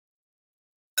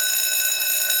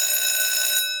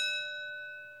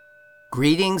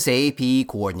Greetings, AP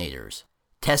coordinators.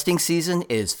 Testing season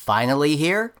is finally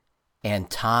here, and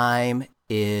time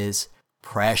is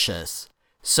precious.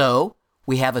 So,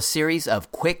 we have a series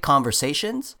of quick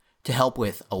conversations to help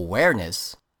with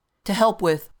awareness, to help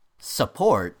with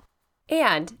support,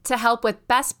 and to help with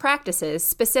best practices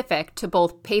specific to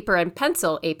both paper and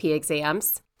pencil AP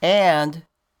exams, and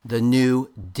the new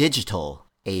digital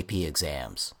AP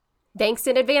exams. Thanks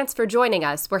in advance for joining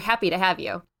us. We're happy to have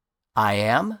you. I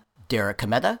am Derek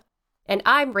Cometa. And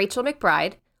I'm Rachel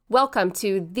McBride. Welcome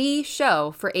to the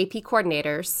show for AP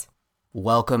coordinators.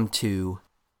 Welcome to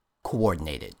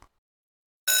Coordinated.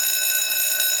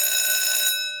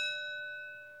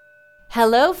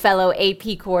 Hello, fellow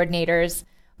AP coordinators.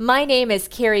 My name is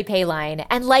Carrie Payline,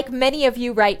 and like many of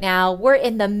you right now, we're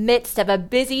in the midst of a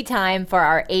busy time for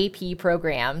our AP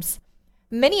programs.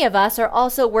 Many of us are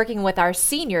also working with our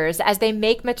seniors as they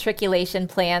make matriculation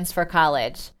plans for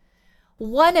college.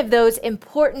 One of those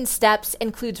important steps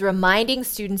includes reminding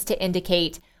students to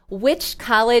indicate which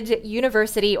college,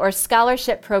 university, or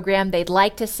scholarship program they'd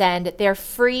like to send their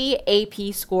free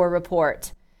AP score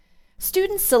report.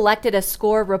 Students selected a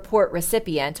score report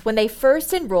recipient when they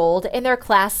first enrolled in their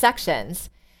class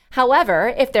sections.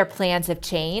 However, if their plans have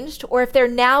changed, or if they're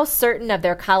now certain of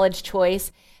their college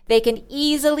choice, they can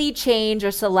easily change or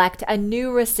select a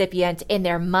new recipient in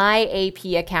their My AP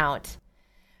account.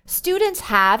 Students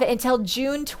have until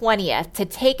June 20th to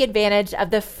take advantage of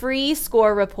the free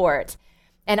score report,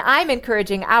 and I'm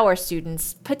encouraging our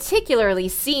students, particularly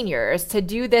seniors, to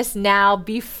do this now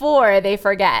before they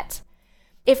forget.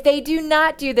 If they do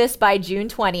not do this by June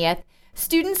 20th,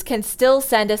 students can still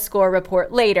send a score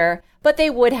report later, but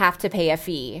they would have to pay a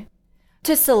fee.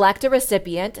 To select a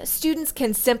recipient, students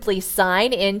can simply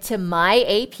sign into My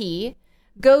AP,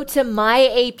 go to My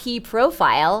AP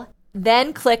profile,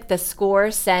 then click the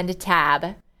Score Send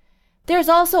tab. There's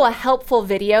also a helpful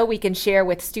video we can share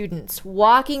with students,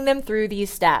 walking them through these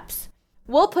steps.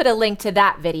 We'll put a link to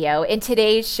that video in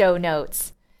today's show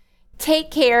notes.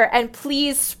 Take care and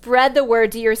please spread the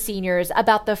word to your seniors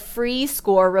about the free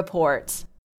score report.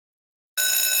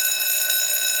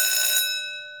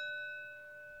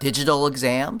 Digital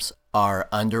exams are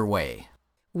underway.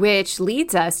 Which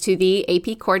leads us to the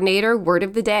AP Coordinator Word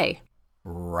of the Day.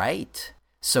 Right.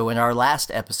 So in our last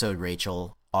episode,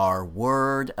 Rachel, our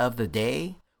word of the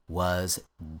day was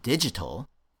digital.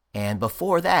 And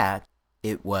before that,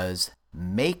 it was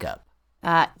makeup.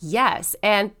 Yes,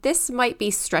 and this might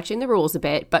be stretching the rules a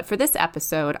bit, but for this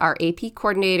episode, our AP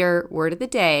Coordinator Word of the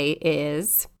Day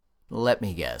is... Let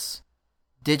me guess.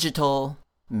 Digital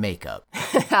makeup.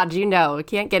 How'd you know? We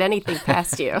can't get anything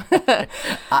past you.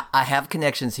 I have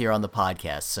connections here on the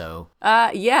podcast, so...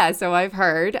 Yeah, so I've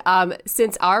heard.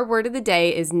 Since our word of the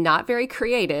day is not very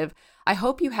creative, I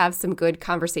hope you have some good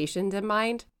conversations in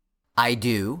mind. I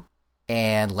do,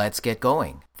 and let's get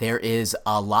going. There is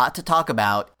a lot to talk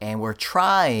about, and we're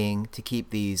trying to keep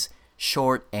these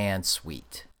short and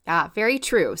sweet. Very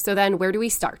true. So then where do we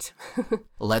start?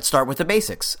 Let's start with the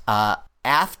basics.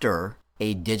 After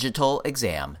a digital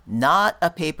exam, not a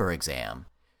paper exam,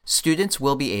 students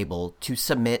will be able to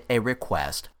submit a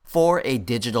request for a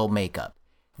digital makeup.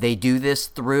 They do this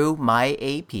through My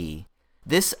AP.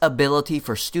 This ability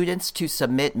for students to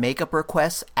submit makeup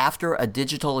requests after a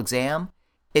digital exam,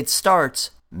 it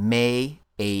starts May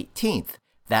 18th.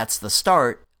 That's the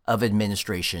start of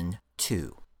Administration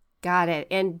 2. Got it.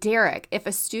 And Derek, if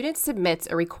a student submits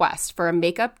a request for a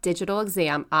makeup digital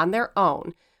exam on their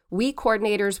own, we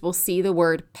coordinators will see the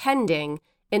word pending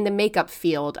in the makeup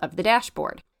field of the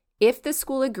dashboard. If the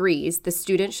school agrees the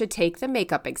student should take the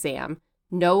makeup exam,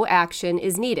 no action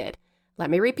is needed. Let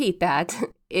me repeat that.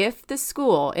 If the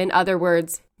school, in other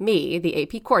words, me, the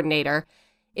AP coordinator,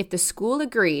 if the school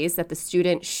agrees that the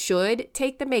student should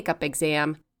take the makeup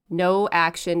exam, no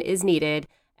action is needed.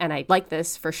 And I'd like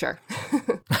this for sure.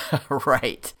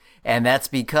 Right. And that's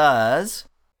because...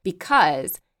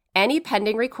 Because any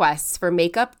pending requests for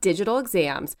makeup digital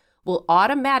exams will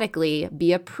automatically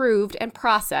be approved and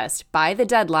processed by the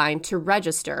deadline to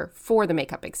register for the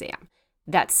makeup exam.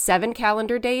 That's 7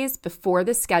 calendar days before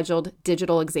the scheduled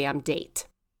digital exam date.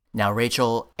 Now,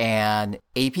 Rachel, an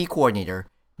AP coordinator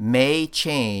may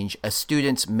change a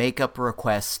student's makeup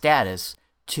request status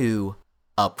to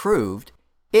approved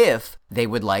if they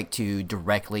would like to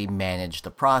directly manage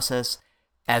the process.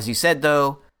 As you said,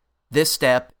 though, this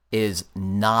step is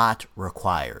not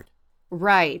required.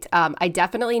 Right. I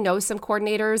definitely know some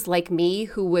coordinators like me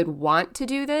who would want to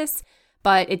do this,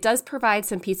 but it does provide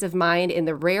some peace of mind in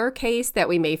the rare case that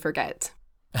we may forget.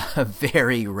 A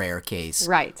very rare case.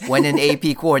 Right. When an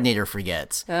AP coordinator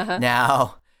forgets. Uh-huh.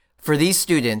 Now, for these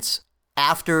students,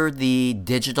 after the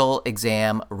digital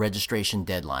exam registration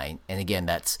deadline, and again,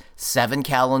 that's 7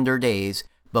 calendar days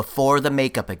before the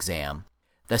makeup exam,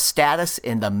 the status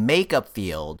in the makeup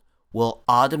field will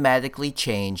automatically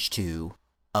change to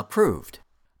approved.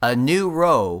 A new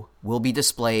row will be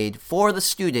displayed for the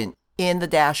student in the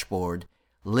dashboard,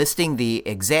 listing the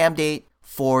exam date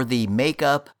for the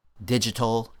makeup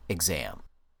digital exam.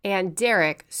 And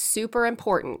Derek, super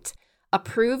important.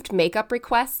 Approved makeup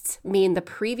requests mean the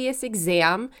previous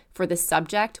exam for the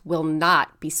subject will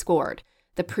not be scored.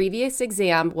 The previous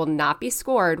exam will not be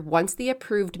scored once the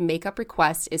approved makeup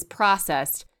request is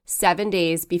processed 7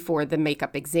 days before the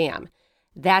makeup exam.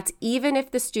 That's even if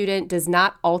the student does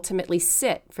not ultimately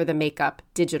sit for the makeup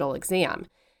digital exam.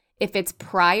 If it's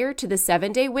prior to the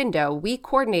 7-day window, we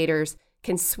coordinators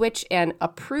can switch an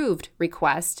approved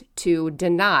request to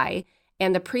deny,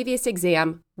 and the previous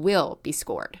exam will be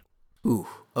scored. Ooh,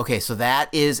 okay, so that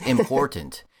is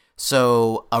important.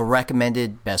 So a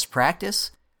recommended best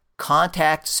practice,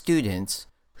 contact students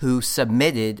who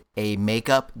submitted a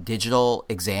makeup digital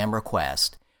exam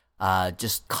request.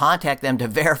 Just contact them to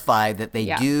verify that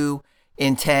they do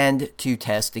intend to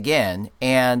test again.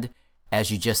 And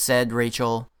as you just said,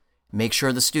 Rachel, make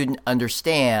sure the student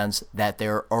understands that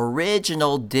their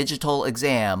original digital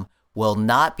exam will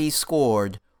not be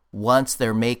scored once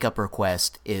their makeup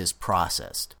request is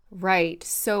processed. Right.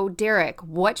 So, Derek,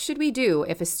 what should we do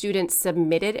if a student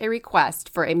submitted a request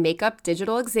for a makeup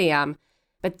digital exam,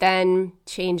 but then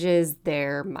changes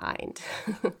their mind?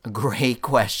 Great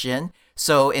question.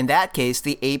 So in that case,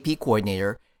 the AP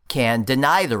coordinator can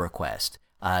deny the request.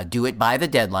 Do it by the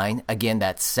deadline. Again,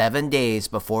 that's 7 days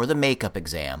before the makeup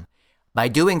exam. By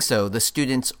doing so, the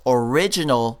student's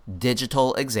original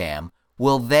digital exam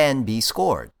will then be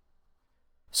scored.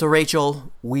 So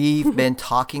Rachel, we've been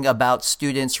talking about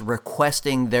students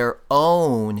requesting their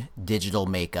own digital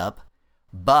makeup,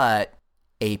 but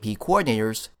AP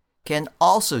coordinators can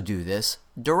also do this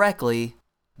directly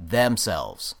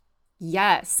themselves.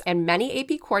 Yes, and many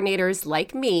AP coordinators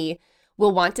like me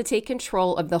will want to take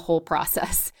control of the whole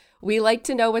process. We like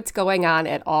to know what's going on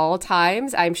at all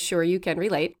times. I'm sure you can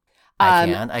relate.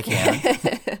 I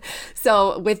can.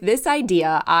 So with this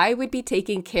idea, I would be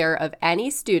taking care of any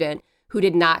student who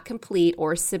did not complete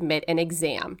or submit an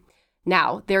exam.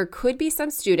 Now, there could be some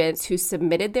students who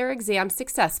submitted their exam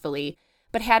successfully,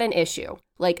 but had an issue,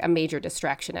 like a major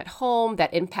distraction at home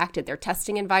that impacted their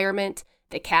testing environment,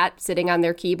 the cat sitting on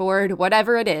their keyboard,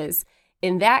 whatever it is.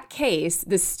 In that case,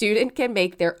 the student can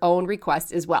make their own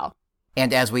request as well.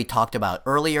 And as we talked about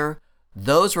earlier,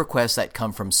 those requests that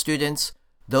come from students,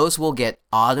 those will get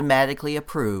automatically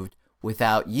approved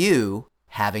without you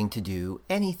having to do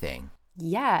anything.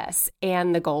 Yes,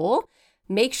 and the goal?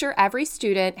 Make sure every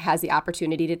student has the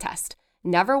opportunity to test.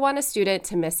 Never want a student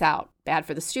to miss out. Bad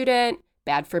for the student,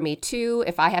 bad for me too,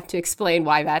 if I have to explain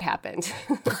why that happened.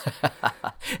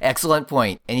 Excellent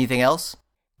point. Anything else?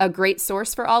 A great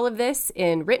source for all of this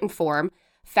in written form,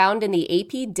 found in the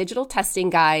AP Digital Testing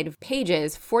Guide,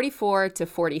 pages 44 to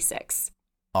 46.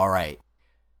 All right.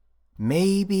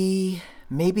 Maybe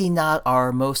not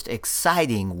our most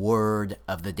exciting word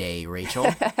of the day, Rachel.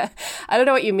 I don't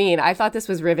know what you mean. I thought this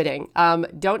was riveting.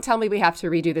 Don't tell me we have to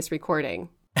redo this recording.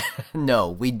 No,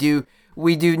 we do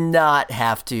not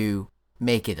have to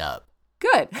make it up.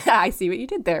 Good. I see what you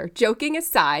did there. Joking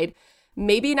aside,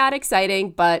 maybe not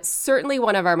exciting, but certainly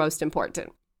one of our most important.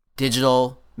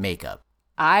 Digital makeup.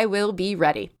 I will be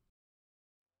ready.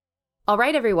 All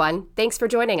right, everyone. Thanks for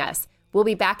joining us. We'll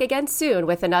be back again soon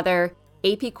with another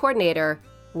AP Coordinator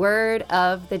Word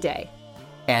of the Day.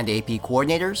 And AP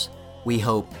Coordinators, we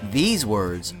hope these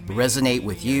words resonate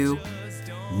with you,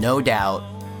 no doubt,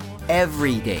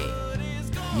 every day.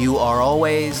 You are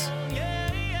always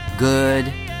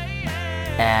good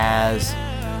as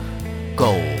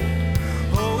gold.